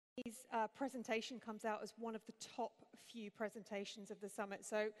Amy's presentation comes out as one of the top few presentations of the summit.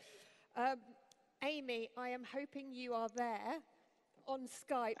 So, Amy, I am hoping you are there on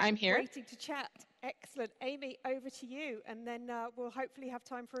Skype. I'm here. Waiting to chat. Excellent. Amy, over to you. And then we'll hopefully have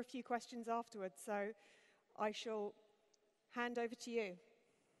time for a few questions afterwards. So I shall hand over to you.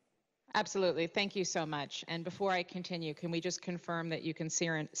 Absolutely. Thank you so much. And before I continue, can we just confirm that you can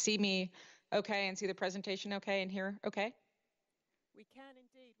see me okay and see the presentation okay and hear okay? We can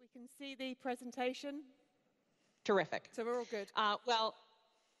indeed. We can see the presentation. Terrific. So we're all good. Well,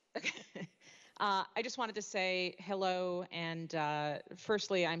 I just wanted to say hello. And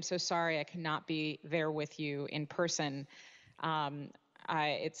firstly, I'm so sorry I cannot be there with you in person.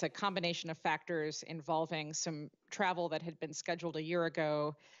 It's a combination of factors involving some travel that had been scheduled a year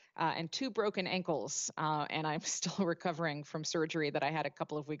ago and 2 broken ankles. And I'm still recovering from surgery that I had a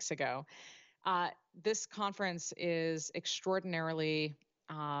couple of weeks ago. This conference is extraordinarily,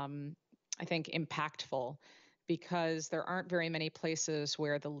 I think, impactful because there aren't very many places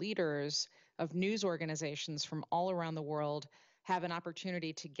where the leaders of news organizations from all around the world have an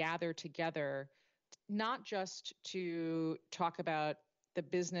opportunity to gather together, not just to talk about the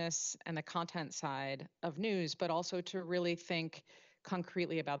business and the content side of news, but also to really think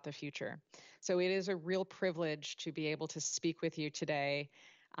concretely about the future. So it is a real privilege to be able to speak with you today.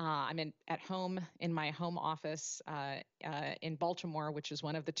 I'm at home in my home office in Baltimore, which is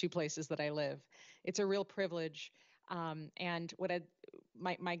one of the 2 places that I live. It's a real privilege. And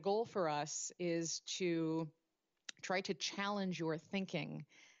my goal for us is to try to challenge your thinking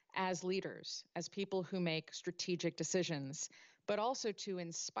as leaders, as people who make strategic decisions, but also to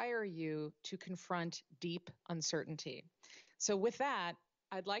inspire you to confront deep uncertainty. So with that,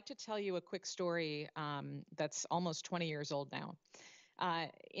 I'd like to tell you a quick story that's almost 20 years old now.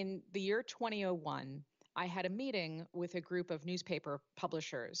 In the year 2001, I had a meeting with a group of newspaper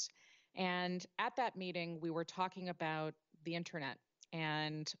publishers. And at that meeting, we were talking about the internet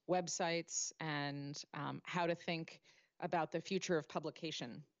and websites and how to think about the future of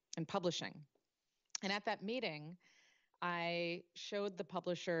publication and publishing. And at that meeting, I showed the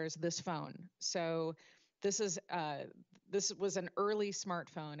publishers this phone. So this was an early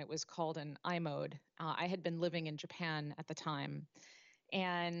smartphone. It was called an iMode. I had been living in Japan at the time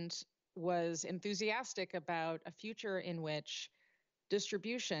and was enthusiastic about a future in which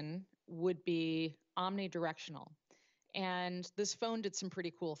distribution would be omnidirectional. And this phone did some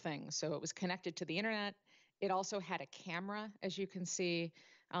pretty cool things. So it was connected to the internet. It also had a camera, as you can see.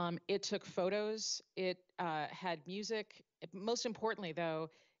 It took photos. It had music. Most importantly, though,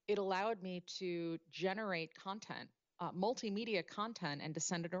 it allowed me to generate content, multimedia content, and to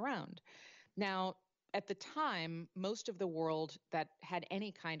send it around. Now, at the time, most of the world that had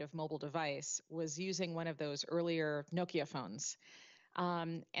any kind of mobile device was using one of those earlier Nokia phones.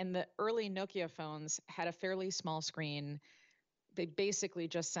 And the early Nokia phones had a fairly small screen. They basically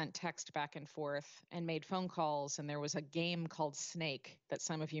just sent text back and forth and made phone calls. And there was a game called Snake that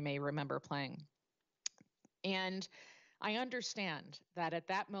some of you may remember playing. And I understand that at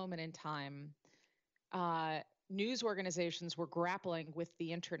that moment in time, news organizations were grappling with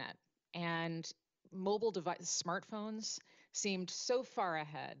the internet, and mobile device smartphones seemed so far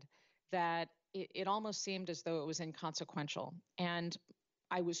ahead that it almost seemed as though it was inconsequential. And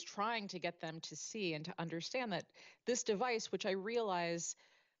I was trying to get them to see and to understand that this device, which I realize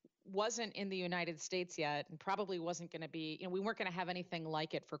wasn't in the United States yet and probably wasn't going to be, we weren't going to have anything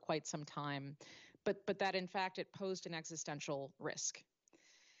like it for quite some time, but that in fact it posed an existential risk.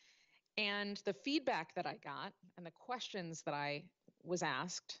 And the feedback that I got and the questions that I was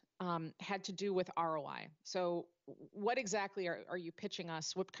asked had to do with ROI. So what exactly are you pitching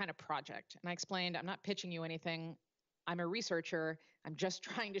us? What kind of project? And I explained, I'm not pitching you anything. I'm a researcher. I'm just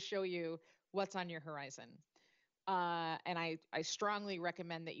trying to show you what's on your horizon. And I strongly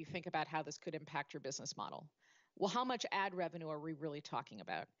recommend that you think about how this could impact your business model. Well, how much ad revenue are we really talking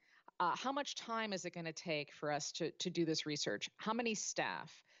about? How much time is it going to take for us to do this research? How many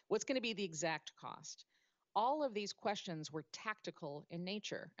staff? What's going to be the exact cost? All of these questions were tactical in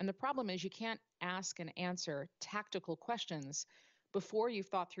nature. And the problem is you can't ask and answer tactical questions before you've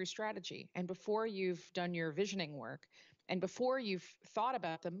thought through strategy and before you've done your visioning work and before you've thought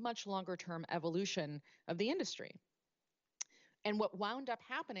about the much longer term evolution of the industry. And what wound up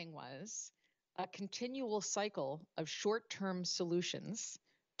happening was a continual cycle of short-term solutions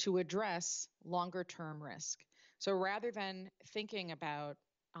to address longer-term risk. So rather than thinking about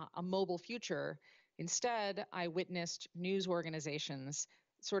a mobile future, instead, I witnessed news organizations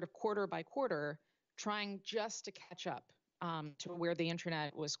sort of quarter by quarter trying just to catch up to where the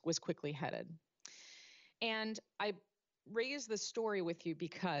internet was quickly headed. And I raise the story with you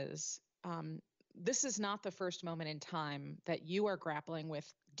because this is not the first moment in time that you are grappling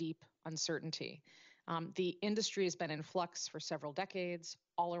with deep uncertainty. The industry has been in flux for several decades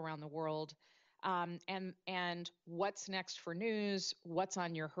all around the world. And what's next for news? What's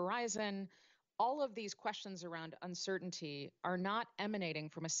on your horizon? All of these questions around uncertainty are not emanating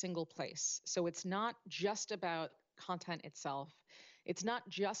from a single place. So it's not just about content itself. It's not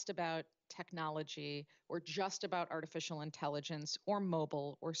just about technology or just about artificial intelligence or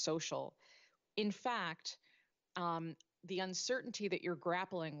mobile or social. In fact, the uncertainty that you're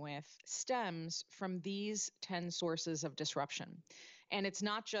grappling with stems from these 10 sources of disruption. And it's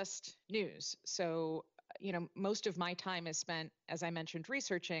not just news. So, most of my time is spent, as I mentioned,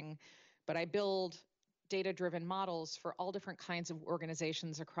 researching, but I build data-driven models for all different kinds of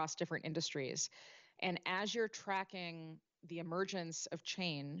organizations across different industries. And as you're tracking the emergence of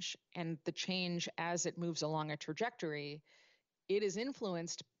change and the change as it moves along a trajectory, it is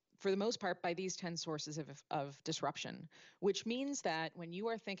influenced for the most part by these 10 sources of disruption, which means that when you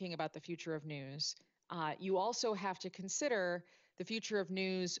are thinking about the future of news, you also have to consider the future of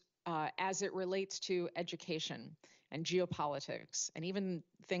news as it relates to education and geopolitics and even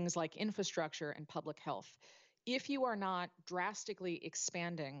things like infrastructure and public health. If you are not drastically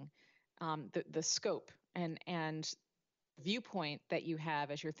expanding the scope and viewpoint that you have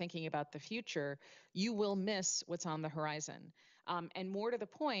as you're thinking about the future, you will miss what's on the horizon. And more to the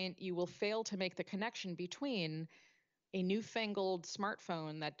point, you will fail to make the connection between a newfangled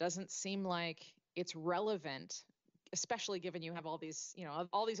smartphone that doesn't seem like it's relevant, especially given you have all these,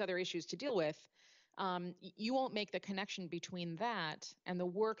 all these other issues to deal with. You won't make the connection between that and the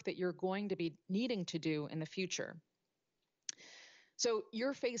work that you're going to be needing to do in the future. So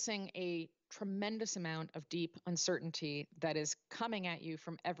you're facing a tremendous amount of deep uncertainty that is coming at you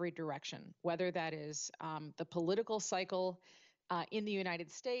from every direction, whether that is the political cycle in the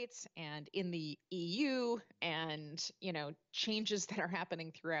United States and in the EU, and changes that are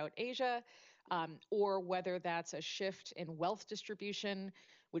happening throughout Asia, or whether that's a shift in wealth distribution,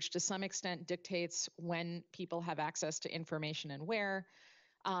 which to some extent dictates when people have access to information and where.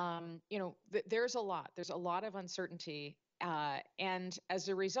 There's a lot. There's a lot of uncertainty. And as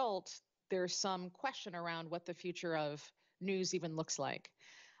a result, there's some question around what the future of news even looks like.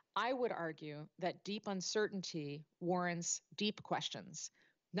 I would argue that deep uncertainty warrants deep questions,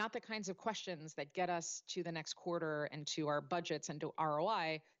 not the kinds of questions that get us to the next quarter and to our budgets and to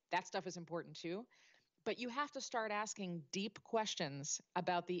ROI. That stuff is important too. But you have to start asking deep questions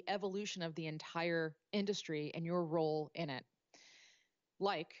about the evolution of the entire industry and your role in it.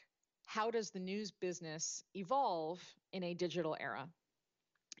 Like, how does the news business evolve in a digital era?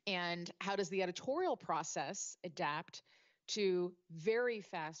 And how does the editorial process adapt to very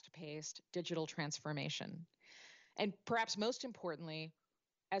fast-paced digital transformation? And perhaps most importantly,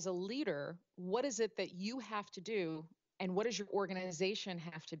 as a leader, what is it that you have to do and what does your organization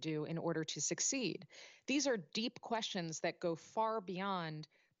have to do in order to succeed? These are deep questions that go far beyond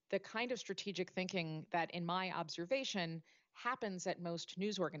the kind of strategic thinking that, in my observation, happens at most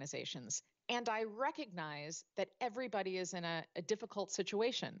news organizations. And I recognize that everybody is in a difficult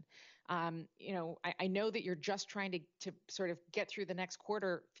situation. I know that you're just trying to sort of get through the next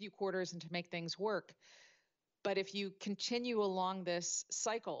few quarters and to make things work. But if you continue along this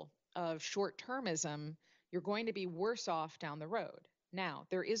cycle of short-termism, you're going to be worse off down the road. Now,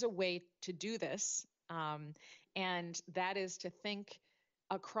 there is a way to do this, and that is to think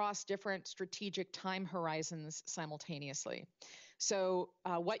across different strategic time horizons simultaneously. So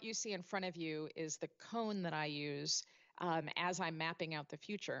what you see in front of you is the cone that I use as I'm mapping out the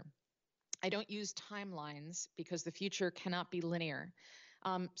future. I don't use timelines because the future cannot be linear.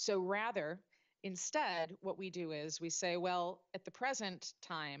 So rather, instead, what we do is we say, well, at the present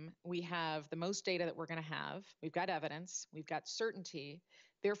time, we have the most data that we're going to have. We've got evidence. We've got certainty.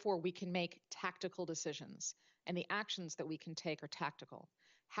 Therefore, we can make tactical decisions. And the actions that we can take are tactical.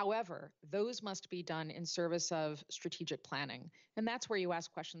 However, those must be done in service of strategic planning. And that's where you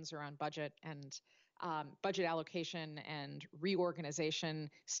ask questions around budget and budget allocation and reorganization,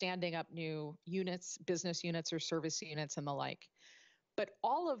 standing up new units, business units or service units and the like. But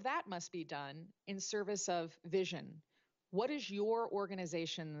all of that must be done in service of vision. What is your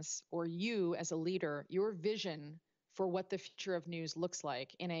organization's, or you as a leader, your vision for what the future of news looks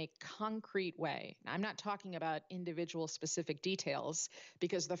like in a concrete way? Now, I'm not talking about individual specific details,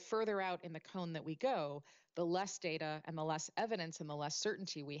 because the further out in the cone that we go, the less data and the less evidence and the less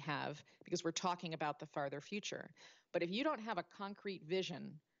certainty we have, because we're talking about the farther future. But if you don't have a concrete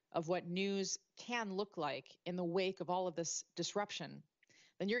vision of what news can look like in the wake of all of this disruption,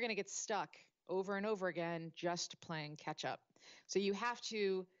 then you're going to get stuck over and over again, just playing catch up. So you have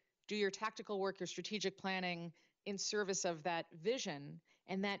to do your tactical work, your strategic planning in service of that vision.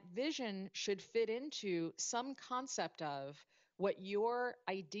 And that vision should fit into some concept of what your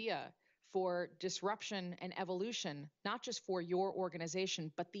idea for disruption and evolution, not just for your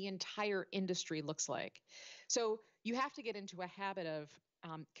organization, but the entire industry looks like. So you have to get into a habit of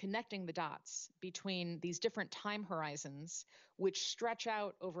connecting the dots between these different time horizons, which stretch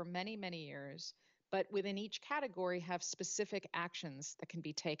out over many, many years, but within each category have specific actions that can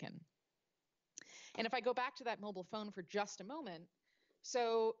be taken. And if I go back to that mobile phone for just a moment,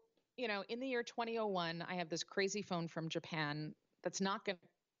 so, in the year 2001, I have this crazy phone from Japan that's not going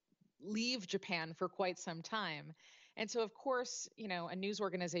to leave Japan for quite some time. And so, of course, a news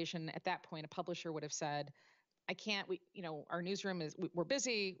organization at that point, a publisher would have said, I can't, our newsroom we're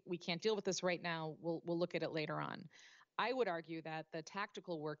busy. We can't deal with this right now. We'll look at it later on. I would argue that the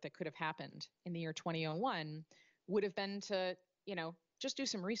tactical work that could have happened in the year 2001 would have been to, just do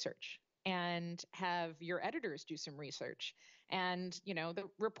some research and have your editors do some research and, the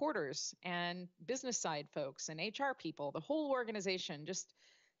reporters and business side folks and HR people, the whole organization, just,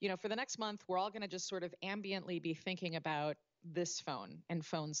 for the next month, we're all going to just sort of ambiently be thinking about this phone and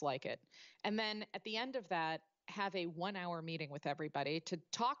phones like it. And then at the end of that, have a 1-hour meeting with everybody to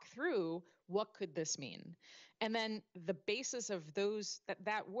talk through what could this mean. And then the basis of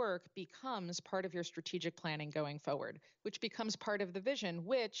that work becomes part of your strategic planning going forward, which becomes part of the vision,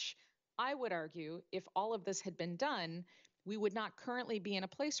 which I would argue if all of this had been done, we would not currently be in a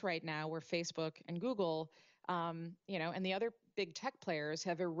place right now where Facebook and Google, and the other big tech players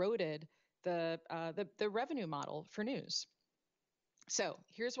have eroded the revenue model for news. So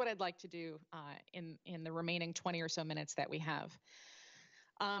here's what I'd like to do in the remaining 20 or so minutes that we have.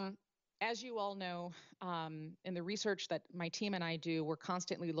 As you all know, in the research that my team and I do, we're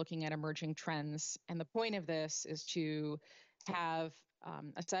constantly looking at emerging trends. And the point of this is to have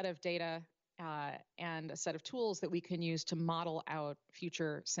a set of data and a set of tools that we can use to model out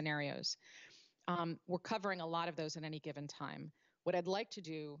future scenarios. We're covering a lot of those at any given time. What I'd like to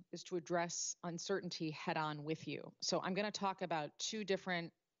do is to address uncertainty head on with you. So I'm going to talk about two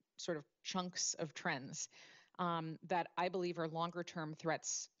different sort of chunks of trends that I believe are longer term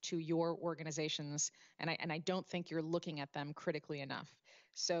threats to your organizations. And I don't think you're looking at them critically enough.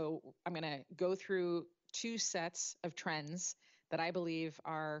 So I'm going to go through two sets of trends that I believe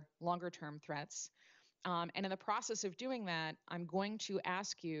are longer term threats. And in the process of doing that, I'm going to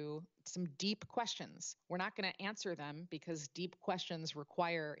ask you some deep questions. We're not going to answer them because deep questions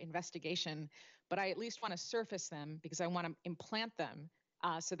require investigation, but I at least want to surface them because I want to implant them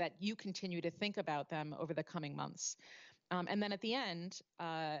so that you continue to think about them over the coming months. And then at the end,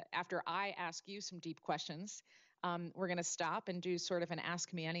 after I ask you some deep questions, we're going to stop and do sort of an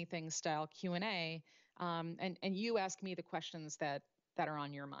Ask Me Anything style Q&A, and you ask me the questions that are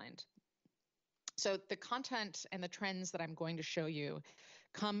on your mind. So the content and the trends that I'm going to show you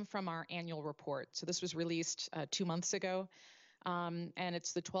come from our annual report. So this was released 2 months ago, and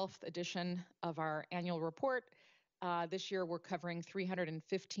it's the 12th edition of our annual report. This year, we're covering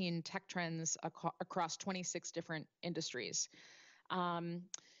 315 tech trends across 26 different industries. And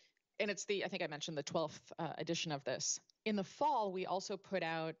it's I think I mentioned the 12th edition of this. In the fall, we also put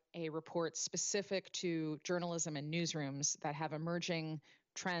out a report specific to journalism and newsrooms that have emerging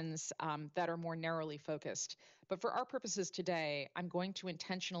trends that are more narrowly focused. But for our purposes today, I'm going to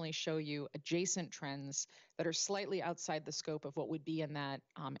intentionally show you adjacent trends that are slightly outside the scope of what would be in that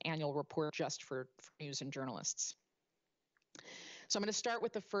annual report just for news and journalists. So I'm going to start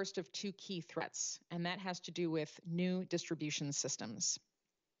with the first of two key threats, and that has to do with new distribution systems.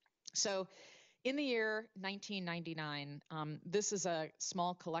 So in the year 1999, this is a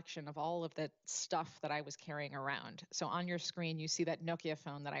small collection of all of the stuff that I was carrying around. So on your screen, you see that Nokia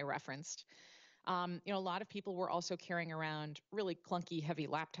phone that I referenced. A lot of people were also carrying around really clunky, heavy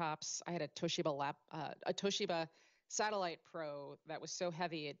laptops. I had a Toshiba Satellite Pro that was so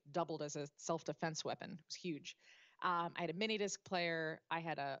heavy it doubled as a self-defense weapon. It was huge. I had a mini disc player. I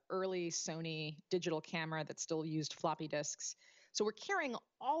had an early Sony digital camera that still used floppy disks. So we're carrying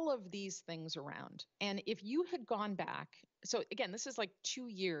all of these things around. And if you had gone back, so again, this is like 2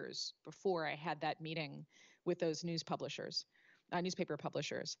 years before I had that meeting with those newspaper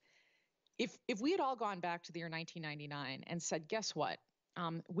publishers. If we had all gone back to the year 1999 and said, guess what?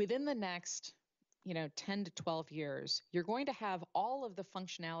 Within the next 10 to 12 years, you're going to have all of the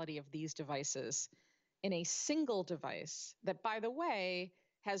functionality of these devices in a single device that, by the way,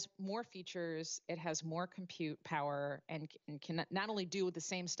 has more features, it has more compute power, and can not only do the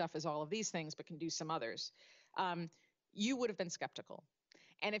same stuff as all of these things, but can do some others. You would have been skeptical.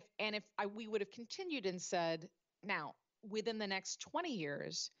 We would have continued and said, now, within the next 20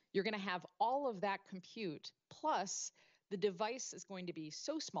 years, you're going to have all of that compute, plus the device is going to be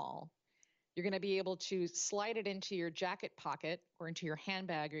so small, you're going to be able to slide it into your jacket pocket or into your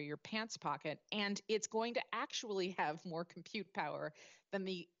handbag or your pants pocket, and it's going to actually have more compute power than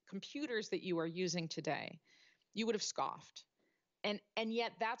the computers that you are using today. You would have scoffed. And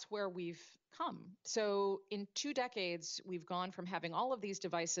yet that's where we've come. So in 2 decades, we've gone from having all of these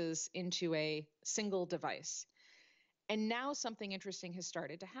devices into a single device. And now something interesting has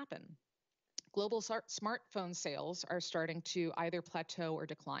started to happen. Global smartphone sales are starting to either plateau or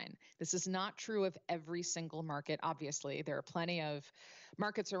decline. This is not true of every single market, obviously. There are plenty of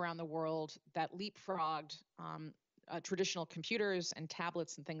markets around the world that leapfrogged traditional computers and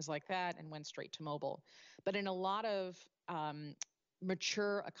tablets and things like that and went straight to mobile. But in a lot of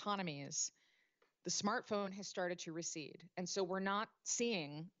mature economies, the smartphone has started to recede. And so we're not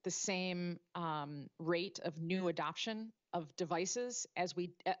seeing the same rate of new adoption of devices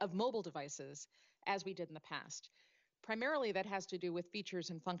of mobile devices as we did in the past. Primarily that has to do with features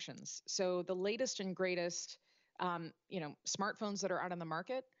and functions. So the latest and greatest smartphones that are out on the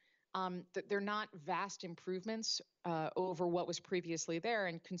market, they're not vast improvements over what was previously there,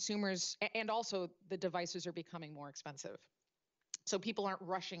 and consumers and also the devices are becoming more expensive. So people aren't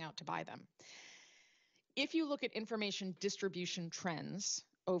rushing out to buy them. If you look at information distribution trends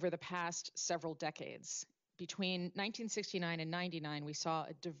over the past several decades, between 1969 and 99, we saw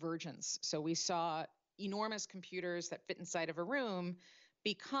a divergence. So we saw enormous computers that fit inside of a room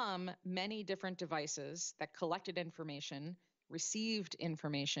become many different devices that collected information, received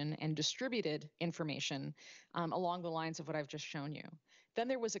information, and distributed information along the lines of what I've just shown you. Then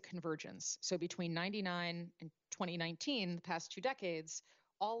there was a convergence. So between 99 and 2019, the past 2 decades,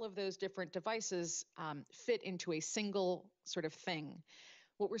 all of those different devices fit into a single sort of thing.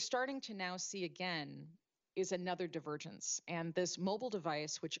 What we're starting to now see again is another divergence. And this mobile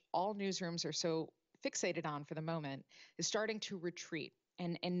device, which all newsrooms are so fixated on for the moment, is starting to retreat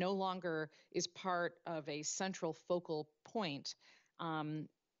and no longer is part of a central focal point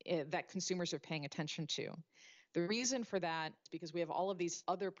that consumers are paying attention to. The reason for that is because we have all of these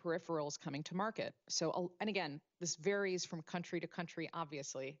other peripherals coming to market. So, and again, this varies from country to country,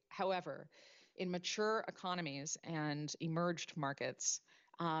 obviously. However, in mature economies and emerged markets,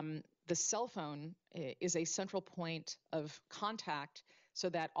 the cell phone is a central point of contact so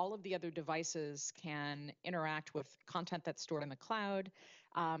that all of the other devices can interact with content that's stored in the cloud,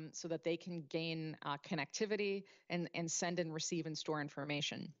 so that they can gain connectivity and send and receive and store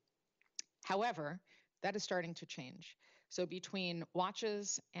information. However, that is starting to change. So between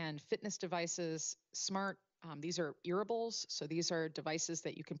watches and fitness devices, these are earables. So these are devices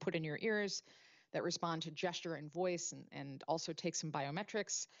that you can put in your ears that respond to gesture and voice and also take some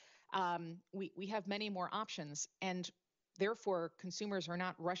biometrics. We have many more options, and therefore consumers are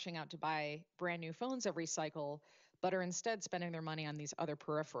not rushing out to buy brand new phones every cycle, but are instead spending their money on these other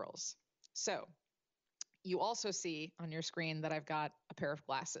peripherals. So you also see on your screen that I've got a pair of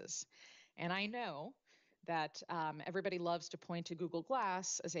glasses. And I know that everybody loves to point to Google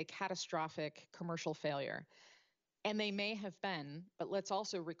Glass as a catastrophic commercial failure. And they may have been, but let's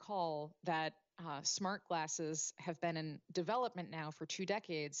also recall that smart glasses have been in development now for 2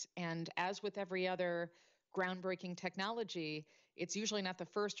 decades. And as with every other groundbreaking technology, it's usually not the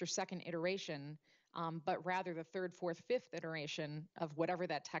first or second iteration, but rather the third, fourth, fifth iteration of whatever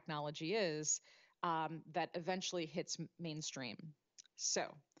that technology is that eventually hits mainstream. So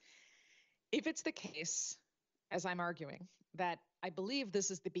if it's the case, as I'm arguing, that I believe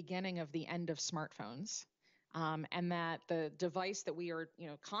this is the beginning of the end of smartphones, and that the device that we are,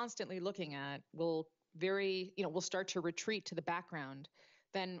 constantly looking at will start to retreat to the background,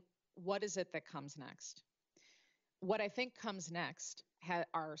 then what is it that comes next? What I think comes next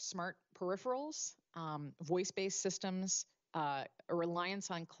are smart peripherals, voice-based systems, a reliance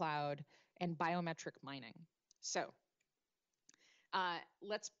on cloud, and biometric mining. So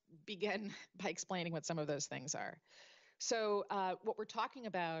let's begin by explaining what some of those things are. So what we're talking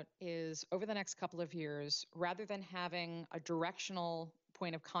about is over the next couple of years, rather than having a directional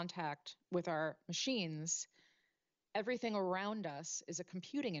point of contact with our machines, everything around us is a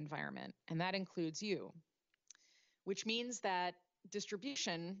computing environment, and that includes you, which means that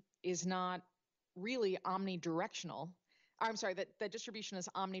distribution is not really omnidirectional. I'm sorry, that distribution is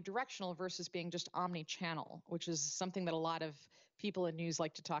omnidirectional versus being just omni-channel, which is something that a lot of people in news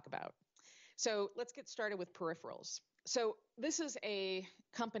like to talk about. So let's get started with peripherals. So this is a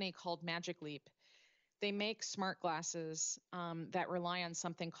company called Magic Leap. They make smart glasses that rely on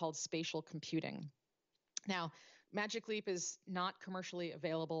something called spatial computing. Now, Magic Leap is not commercially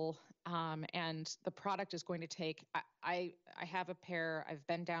available, and the product is going to take. I have a pair. I've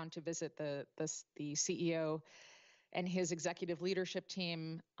been down to visit the CEO and his executive leadership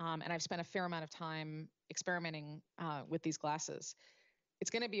team, and I've spent a fair amount of time experimenting with these glasses. It's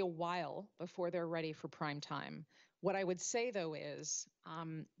going to be a while before they're ready for prime time. What I would say, though, is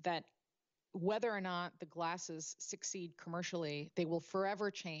that whether or not the glasses succeed commercially, they will forever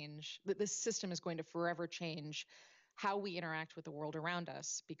change. This system is going to forever change how we interact with the world around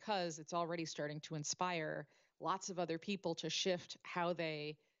us, because it's already starting to inspire lots of other people to shift how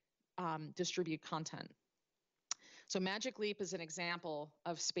they distribute content. So Magic Leap is an example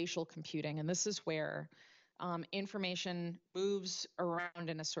of spatial computing, and this is where information moves around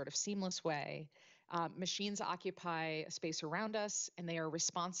in a sort of seamless way. Machines occupy a space around us, and they are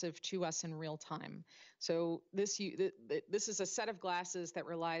responsive to us in real time. So this is a set of glasses that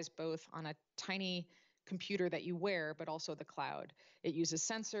relies both on a tiny computer that you wear, but also the cloud. It uses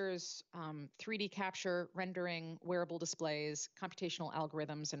sensors, 3D capture, rendering, wearable displays, computational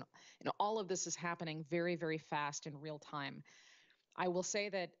algorithms, and all of this is happening very, very fast in real time. I will say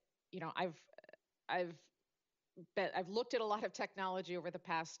that, I've looked at a lot of technology over the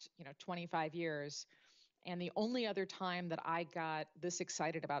past, 25 years. And the only other time that I got this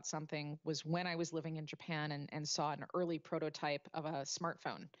excited about something was when I was living in Japan and saw an early prototype of a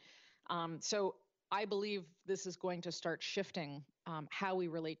smartphone. So I believe this is going to start shifting how we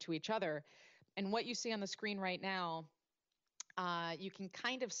relate to each other. And what you see on the screen right now, you can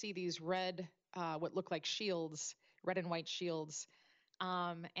kind of see these red, what look like shields, red and white shields,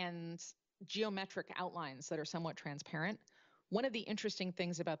 and geometric outlines that are somewhat transparent. One of the interesting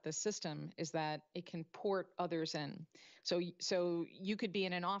things about this system is that it can port others in. So you could be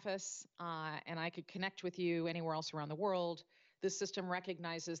in an office, and I could connect with you anywhere else around the world. This system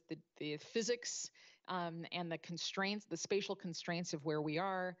recognizes the physics and the constraints, the spatial constraints of where we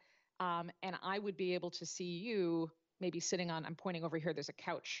are, and I would be able to see you maybe sitting on, I'm pointing over here, there's a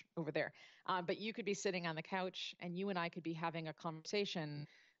couch over there, but you could be sitting on the couch, and you and I could be having a conversation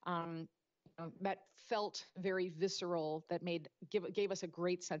that felt very visceral, that gave us a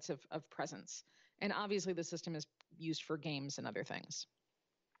great sense of presence. And obviously the system is used for games and other things.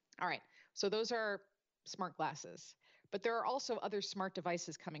 All right, so those are smart glasses. But there are also other smart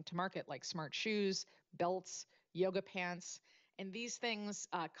devices coming to market, like smart shoes, belts, yoga pants. And these things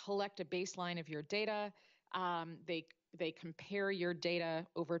collect a baseline of your data. They compare your data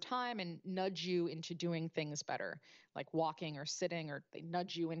over time and nudge you into doing things better, like walking or sitting, or they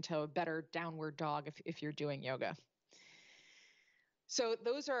nudge you into a better downward dog if you're doing yoga. So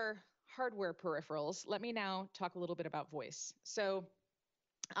those are hardware peripherals. Let me now talk a little bit about voice. So,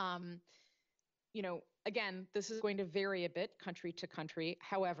 again, this is going to vary a bit country to country.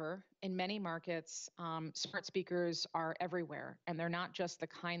 However, in many markets, smart speakers are everywhere, and they're not just the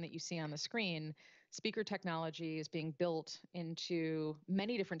kind that you see on the screen. Speaker technology is being built into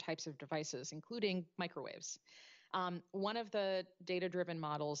many different types of devices, including microwaves. One of the data-driven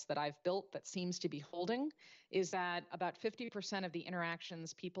models that I've built that seems to be holding is that about 50% of the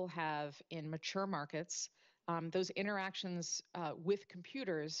interactions people have in mature markets, those interactions with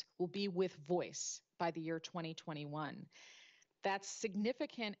computers will be with voice by the year 2021. That's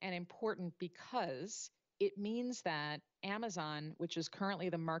significant and important because it means that Amazon, which is currently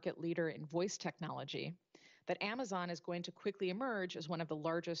the market leader in voice technology, that Amazon is going to quickly emerge as one of the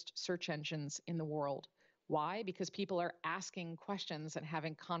largest search engines in the world. Why? Because people are asking questions and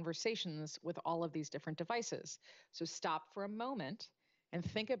having conversations with all of these different devices. So stop for a moment and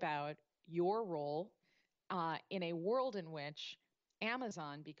think about your role in a world in which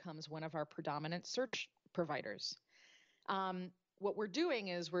Amazon becomes one of our predominant search providers. What we're doing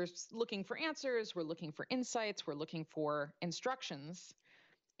is we're looking for answers, we're looking for insights, we're looking for instructions,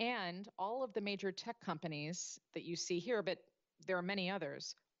 and all of the major tech companies that you see here, but there are many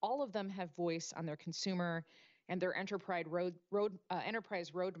others, all of them have voice on their consumer and their enterprise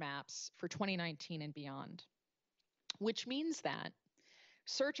roadmaps for 2019 and beyond, which means that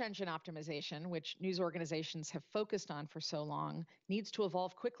search engine optimization, which news organizations have focused on for so long, needs to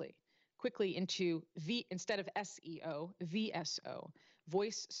evolve quickly into instead of SEO, VSO,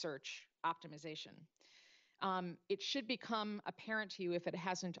 voice search optimization. It should become apparent to you, if it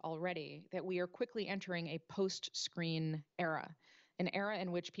hasn't already, that we are quickly entering a post-screen era, an era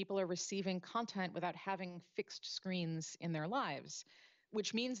in which people are receiving content without having fixed screens in their lives,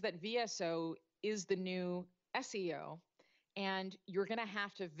 which means that VSO is the new SEO, and you're going to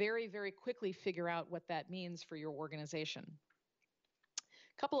have to very, very quickly figure out what that means for your organization.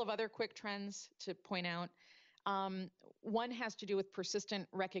 A couple of other quick trends to point out. One has to do with persistent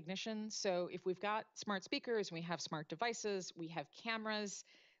recognition. So if we've got smart speakers, we have smart devices, we have cameras,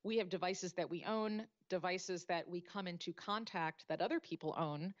 we have devices that we own, devices that we come into contact that other people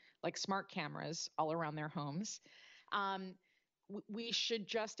own, like smart cameras all around their homes. We should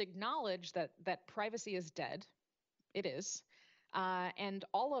just acknowledge that privacy is dead. It is. And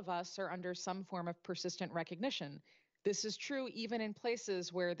all of us are under some form of persistent recognition. This is true even in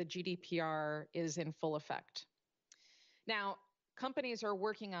places where the GDPR is in full effect. Now, companies are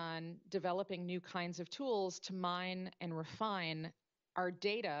working on developing new kinds of tools to mine and refine our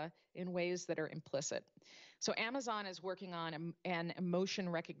data in ways that are implicit. So Amazon is working on an emotion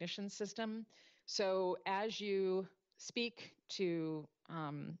recognition system. So as you speak to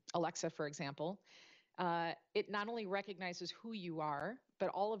Alexa, for example, it not only recognizes who you are, but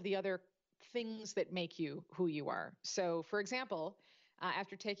all of the other things that make you who you are. So, for example,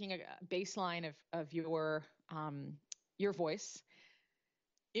 after taking a baseline of your voice,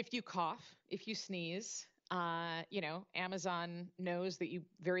 if you cough, if you sneeze, Amazon knows that you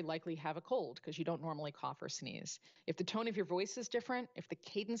very likely have a cold because you don't normally cough or sneeze. If the tone of your voice is different, if the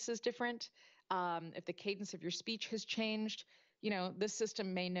cadence is different, if the cadence of your speech has changed, this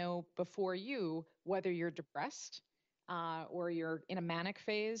system may know before you whether you're depressed or you're in a manic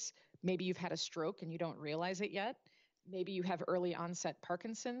phase. Maybe you've had a stroke and you don't realize it yet. Maybe you have early onset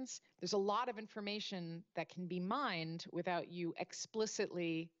Parkinson's. There's a lot of information that can be mined without you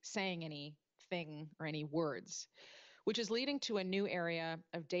explicitly saying anything or any words, which is leading to a new area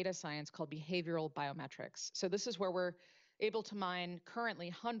of data science called behavioral biometrics. So this is where we're able to mine currently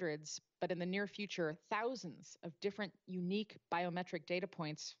hundreds, but in the near future, thousands of different unique biometric data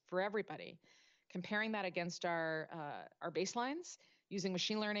points for everybody. Comparing that against our baselines, using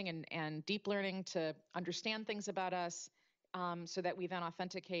machine learning and deep learning to understand things about us so that we then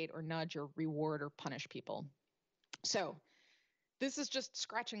authenticate or nudge or reward or punish people. So this is just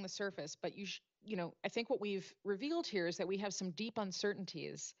scratching the surface, but I think what we've revealed here is that we have some deep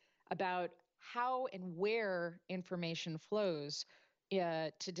uncertainties about how and where information flows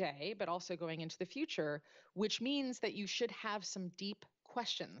today, but also going into the future, which means that you should have some deep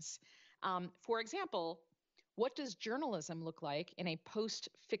questions. For example, what does journalism look like in a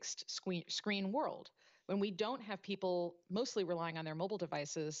post-fixed screen world when we don't have people mostly relying on their mobile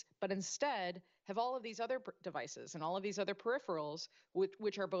devices, but instead have all of these other devices and all of these other peripherals,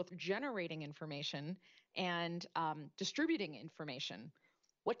 which are both generating information and distributing information?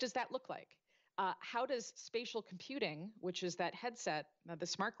 What does that look like? How does spatial computing, which is that headset, the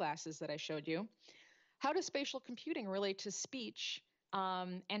smart glasses that I showed you, how does spatial computing relate to speech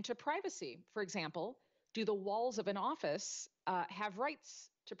and to privacy? For example, do the walls of an office have rights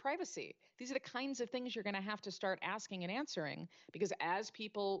to privacy? These are the kinds of things you're going to have to start asking and answering, because as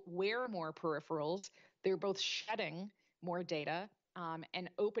people wear more peripherals, they're both shedding more data and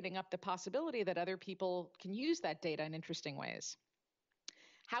opening up the possibility that other people can use that data in interesting ways.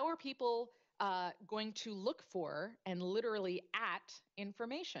 How are people going to look for and literally at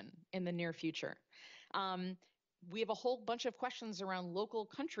information in the near future? We have a whole bunch of questions around local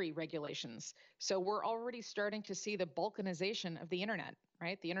country regulations. So we're already starting to see the balkanization of the internet,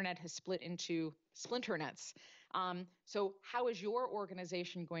 right? The internet has split into splinternets. So how is your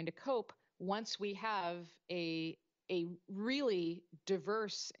organization going to cope once we have a really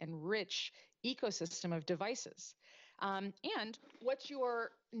diverse and rich ecosystem of devices? And what's your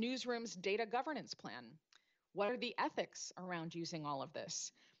newsroom's data governance plan? What are the ethics around using all of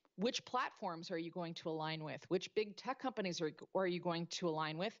this? Which platforms are you going to align with? Which big tech companies are you going to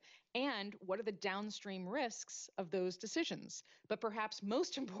align with? And what are the downstream risks of those decisions? But perhaps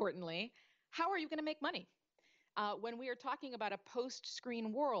most importantly, how are you going to make money? When we are talking about a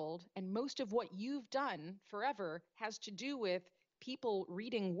post-screen world, and most of what you've done forever has to do with people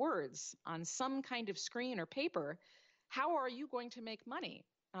reading words on some kind of screen or paper, how are you going to make money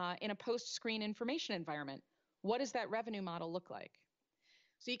in a post-screen information environment? What does that revenue model look like?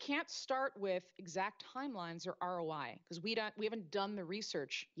 So you can't start with exact timelines or ROI because we haven't done the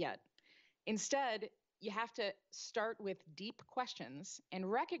research yet. Instead, you have to start with deep questions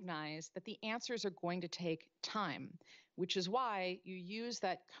and recognize that the answers are going to take time, which is why you use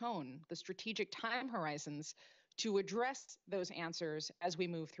that cone, the strategic time horizons, to address those answers as we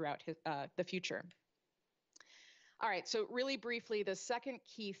move throughout the future. All right, so really briefly, the second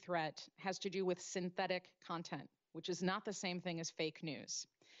key threat has to do with synthetic content, which is not the same thing as fake news.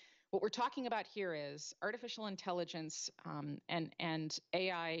 What we're talking about here is artificial intelligence and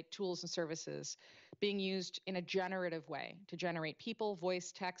AI tools and services being used in a generative way to generate people,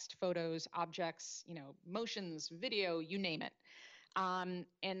 voice, text, photos, objects, motions, video, you name it. And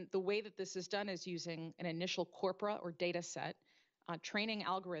the way that this is done is using an initial corpora or data set, training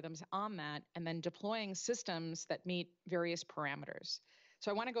algorithms on that, and then deploying systems that meet various parameters.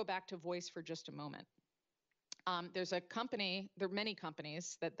 So I want to go back to voice for just a moment. There's a company, there are many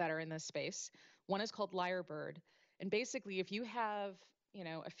companies that are in this space. One is called Lyrebird. And basically, if you have,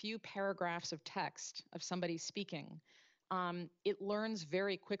 a few paragraphs of text of somebody speaking, it learns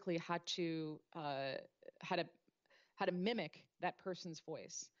very quickly how to mimic that person's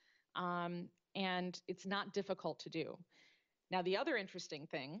voice. And it's not difficult to do. Now, the other interesting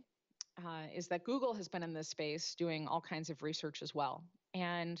thing is that Google has been in this space doing all kinds of research as well.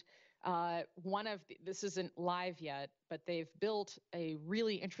 And this isn't live yet, but they've built a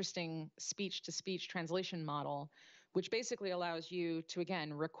really interesting speech-to-speech translation model, which basically allows you to,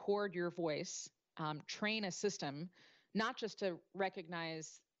 again, record your voice, train a system, not just to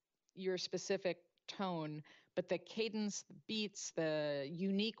recognize your specific tone, but the cadence, the beats, the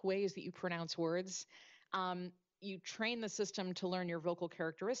unique ways that you pronounce words. You train the system to learn your vocal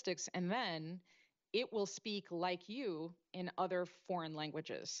characteristics, and then it will speak like you in other foreign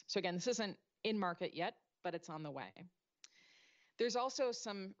languages. So again, this isn't in market yet, but it's on the way. There's also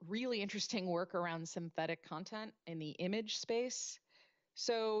some really interesting work around synthetic content in the image space.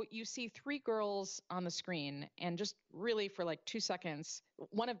 So you see three girls on the screen, and just really for like 2 seconds,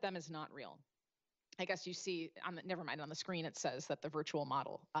 one of them is not real. I guess you see never mind, on the screen it says that the virtual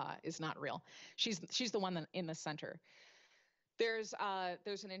model is not real. She's the one in the center. There's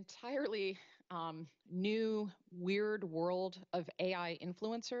an entirely new weird world of AI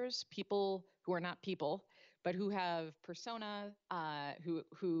influencers, people who are not people, but who have persona,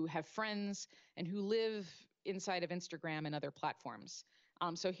 who have friends, and who live inside of Instagram and other platforms.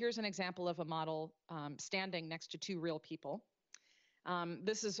 So here's an example of a model standing next to two real people.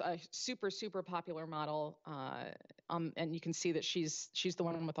 This is a super, super popular model, and you can see that she's the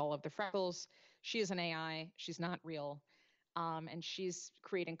one with all of the freckles. She is an AI. She's not real, and she's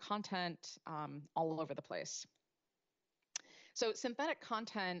creating content all over the place. So synthetic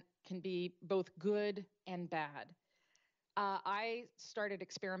content can be both good and bad. I started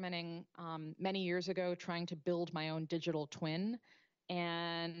experimenting many years ago trying to build my own digital twin,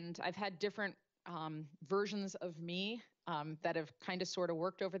 and I've had different versions of me that have kind of sort of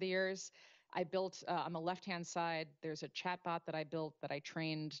worked over the years. I built on the left-hand side, there's a chatbot that I built that I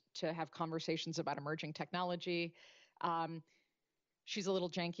trained to have conversations about emerging technology. She's a little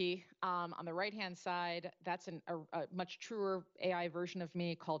janky. On the right-hand side, that's a much truer AI version of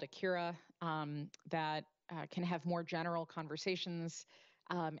me called Akira that can have more general conversations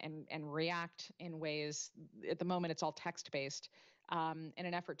and react in ways. At the moment, it's all text-based in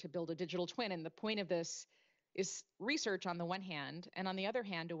an effort to build a digital twin. And the point of this is research on the one hand, and on the other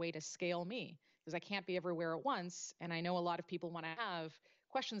hand, a way to scale me, because I can't be everywhere at once. And I know a lot of people want to have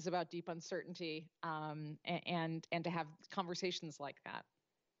questions about deep uncertainty and to have conversations like that.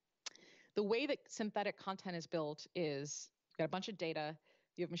 The way that synthetic content is built is you've got a bunch of data,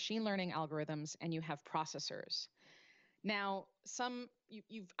 you have machine learning algorithms, and you have processors. Now,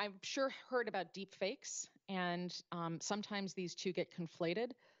 you've I'm sure heard about deep fakes, and sometimes these two get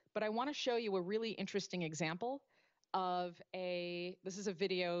conflated. But I want to show you a really interesting example of this is a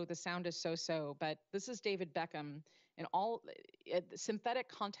video, the sound is so-so, but this is David Beckham, and synthetic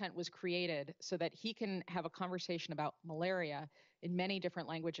content was created so that he can have a conversation about malaria in many different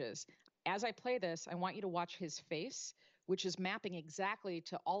languages. As I play this, I want you to watch his face, which is mapping exactly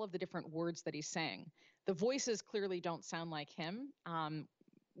to all of the different words that he's saying. The voices clearly don't sound like him.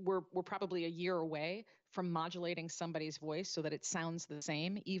 We're probably a year away from modulating somebody's voice so that it sounds the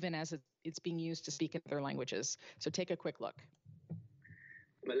same, even as it's being used to speak in other languages. So take a quick look.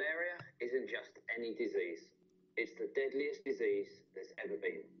 Malaria isn't just any disease. It's the deadliest disease there's ever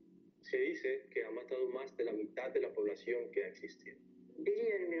been. Se dice que ha matado más de la mitad de la población que ha existido.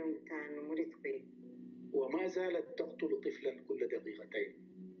 بليون من المتان مرض وما زالت تقتل طفلا كل دقيقتين.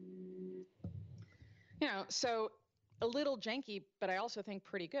 So a little janky, but I also think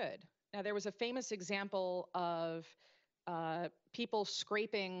pretty good. Now, there was a famous example of people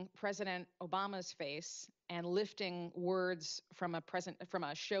scraping President Obama's face and lifting words from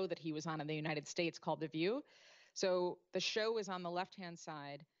a show that he was on in the United States called The View. So the show is on the left-hand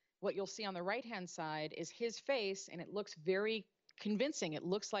side. What you'll see on the right-hand side is his face, and it looks very convincing. It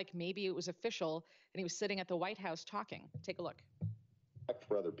looks like maybe it was official, and he was sitting at the White House talking. Take a look.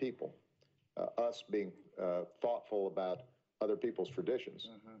 For other people, us being thoughtful about other people's traditions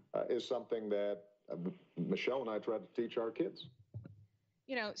is something that Michelle and I try to teach our kids.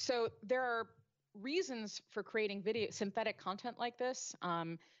 So there are reasons for creating synthetic content like this.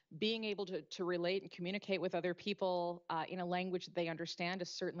 being able to relate and communicate with other people in a language that they understand is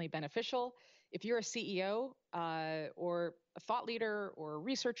certainly beneficial. If you're a CEO or a thought leader or a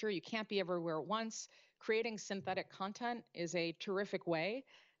researcher, you can't be everywhere at once. Creating synthetic content is a terrific way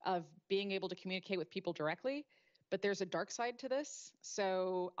of being able to communicate with people directly. But there's a dark side to this.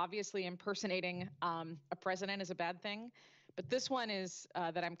 So obviously impersonating a president is a bad thing. But this one is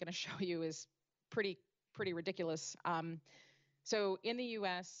that I'm going to show you is pretty ridiculous. So in the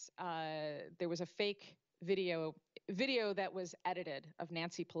US, there was a fake video that was edited of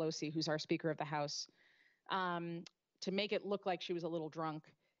Nancy Pelosi, who's our Speaker of the House, to make it look like she was a little drunk.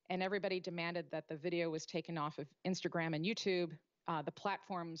 And everybody demanded that the video was taken off of Instagram and YouTube. The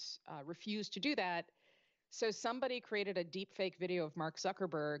platforms refused to do that. So somebody created a deep fake video of Mark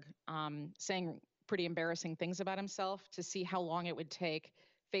Zuckerberg saying pretty embarrassing things about himself to see how long it would take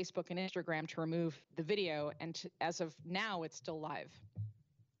Facebook and Instagram to remove the video. And as of now, it's still live.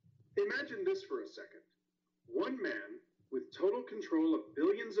 Imagine this for a second. One man with total control of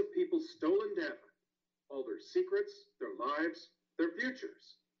billions of people's stolen data, all their secrets, their lives, their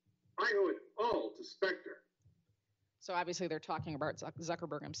futures. I owe it all to Spectre. So obviously they're talking about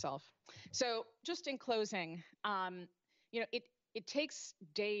Zuckerberg himself. So just in closing, it takes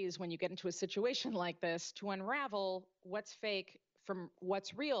days when you get into a situation like this to unravel what's fake from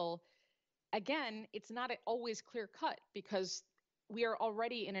what's real. Again, it's not always clear cut because we are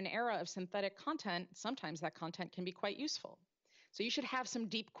already in an era of synthetic content. Sometimes that content can be quite useful. So you should have some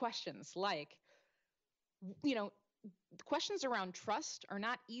deep questions like, questions around trust are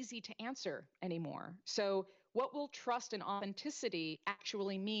not easy to answer anymore. So what will trust and authenticity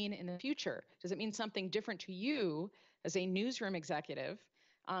actually mean in the future? Does it mean something different to you as a newsroom executive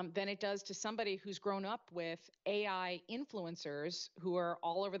than it does to somebody who's grown up with AI influencers who are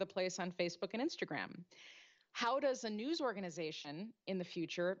all over the place on Facebook and Instagram? How does a news organization in the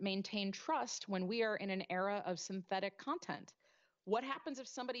future maintain trust when we are in an era of synthetic content? What happens if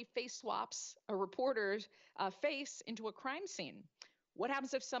somebody face swaps a reporter's face into a crime scene? What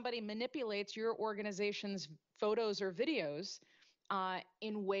happens if somebody manipulates your organization's photos or videos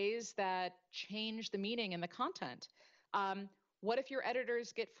in ways that change the meaning and the content? What if your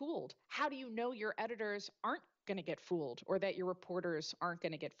editors get fooled? How do you know your editors aren't going to get fooled or that your reporters aren't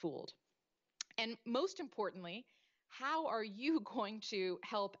going to get fooled? And most importantly, how are you going to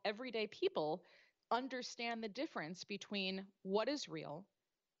help everyday people understand the difference between what is real,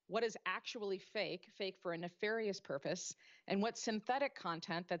 what is actually fake for a nefarious purpose, and what's synthetic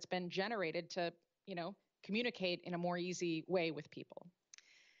content that's been generated to, communicate in a more easy way with people?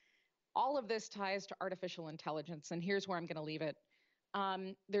 All of this ties to artificial intelligence, and here's where I'm going to leave it.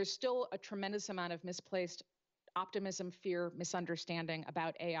 There's still a tremendous amount of misplaced optimism, fear, misunderstanding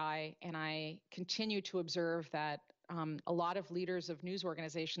about AI, and I continue to observe that a lot of leaders of news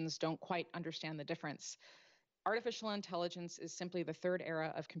organizations don't quite understand the difference. Artificial intelligence is simply the third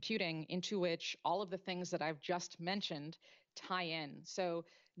era of computing into which all of the things that I've just mentioned tie in. So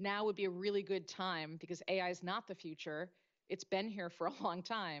now would be a really good time, because AI is not the future, it's been here for a long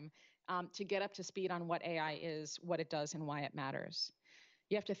time, to get up to speed on what AI is, what it does, and why it matters.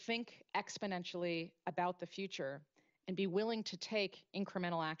 You have to think exponentially about the future and be willing to take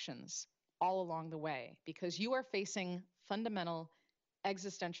incremental actions all along the way, because you are facing fundamental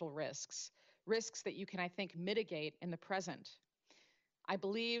existential risks that you can, I think, mitigate in the present. I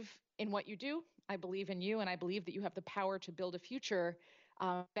believe in what you do. I believe in you, and I believe that you have the power to build a future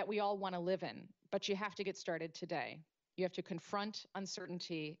that we all want to live in. But you have to get started today. You have to confront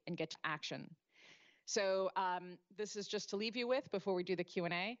uncertainty and get to action. So this is just to leave you with before we do the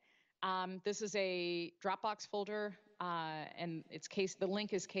Q&A. This is a Dropbox folder, and the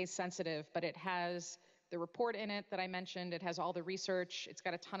link is case sensitive, but it has the report in it that I mentioned. It has all the research. It's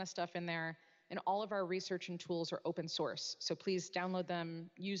got a ton of stuff in there. And all of our research and tools are open source. So please download them,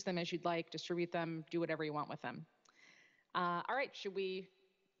 use them as you'd like, distribute them, do whatever you want with them. All right, should we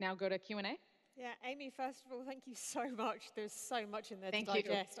now go to Q&A? Yeah, Amy, first of all, thank you so much. There's so much in there to Thank you.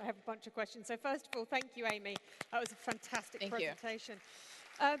 digest. I have a bunch of questions. So first of all, thank you, Amy. That was a fantastic presentation.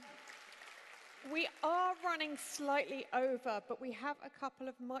 We are running slightly over, but we have a couple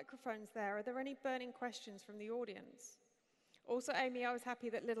of microphones there. Are there any burning questions from the audience? Also, Amy, I was happy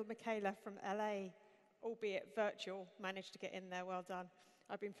that little Michaela from LA, albeit virtual, managed to get in there. Well done.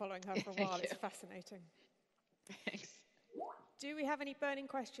 I've been following her for a while. It's fascinating. Thanks. Do we have any burning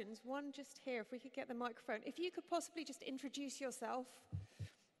questions? One just here, if we could get the microphone. If you could possibly just introduce yourself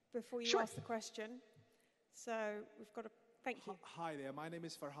before you ask the question. So we've got a, thank you. Hi there, my name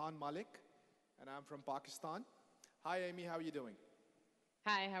is Farhan Malik, and I'm from Pakistan. Hi, Amy, how are you doing?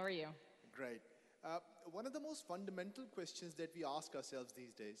 Hi, how are you? Great. One of the most fundamental questions that we ask ourselves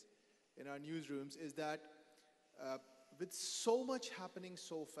these days in our newsrooms is that with so much happening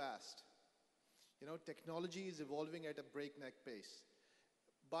so fast, you know, technology is evolving at a breakneck pace.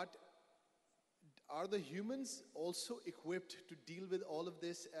 But are the humans also equipped to deal with all of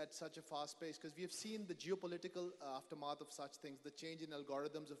this at such a fast pace? Because we have seen the geopolitical aftermath of such things, the change in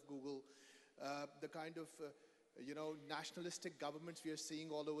algorithms of Google, the kind of you know, nationalistic governments we are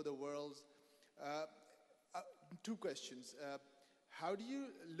seeing all over the world. Two questions. How do you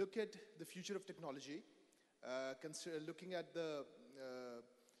look at the future of technology, looking at the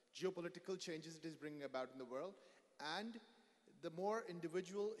geopolitical changes it is bringing about in the world, and the more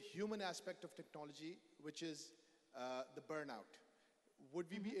individual human aspect of technology, which is the burnout? Would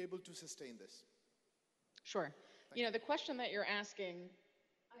we be able to sustain this? Sure. You know, the question that you're asking,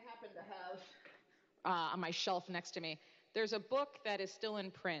 I happen to have on my shelf next to me. There's a book that is still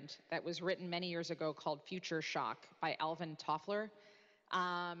in print that was written many years ago called Future Shock by Alvin Toffler.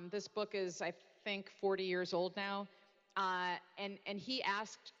 This book is, I think, 40 years old now. And he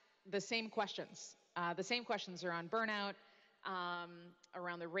asked the same questions. The same questions around burnout,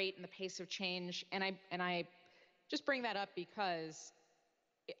 around the rate and the pace of change. And I just bring that up because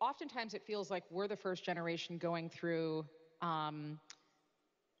oftentimes it feels like we're the first generation going through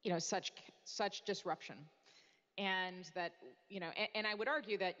you know, such disruption. And that, you know, and I would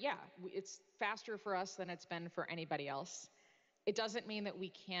argue that, yeah, it's faster for us than it's been for anybody else. It doesn't mean that we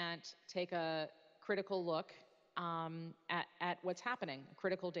can't take a critical look at what's happening, a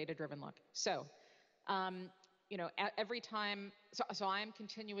critical data-driven look. So, you know, every time, so I'm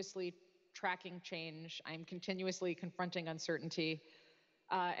continuously tracking change. I'm continuously confronting uncertainty.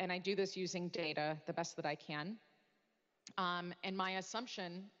 And I do this using data the best that I can. And my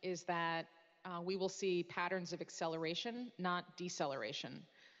assumption is that we will see patterns of acceleration, not deceleration,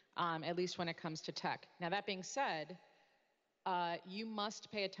 at least when it comes to tech. Now, that being said, you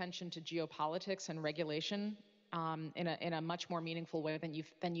must pay attention to geopolitics and regulation in a much more meaningful way than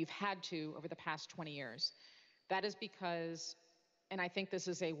you've had to over the past 20 years. That is because, and I think this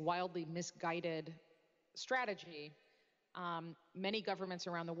is a wildly misguided strategy, many governments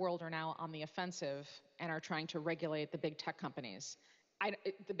around the world are now on the offensive and are trying to regulate the big tech companies.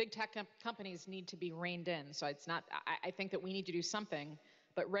 The big tech companies need to be reined in. So it's not, I think that we need to do something,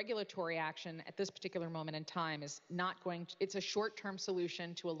 but regulatory action at this particular moment in time is not going to, it's a short-term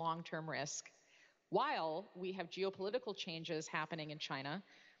solution to a long-term risk. While we have geopolitical changes happening in China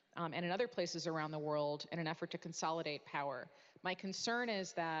and in other places around the world in an effort to consolidate power. My concern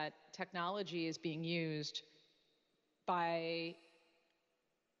is that technology is being used by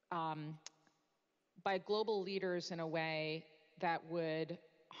global leaders in a way that would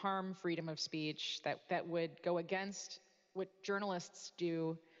harm freedom of speech, that would go against what journalists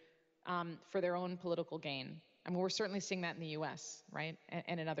do for their own political gain. I mean, we're certainly seeing that in the US, right,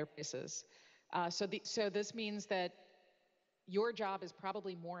 and in other places. So this means that your job is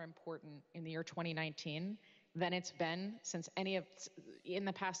probably more important in the year 2019 than it's been since in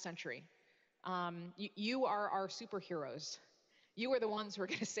the past century. You are our superheroes. You are the ones who are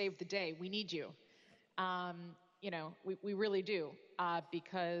going to save the day. We need you. You know, we really do,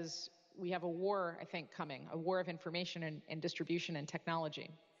 because we have a war, I think, coming, a war of information and distribution and technology.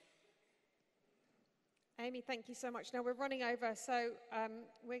 Amy, thank you so much. Now we're running over, so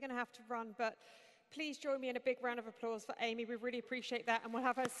we're going to have to run, but please join me in a big round of applause for Amy. We really appreciate that, and we'll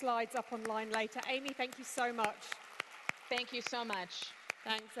have her slides up online later. Amy, thank you so much. Thank you so much.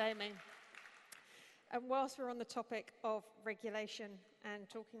 Thanks, Amy. And whilst we're on the topic of regulation and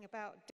talking about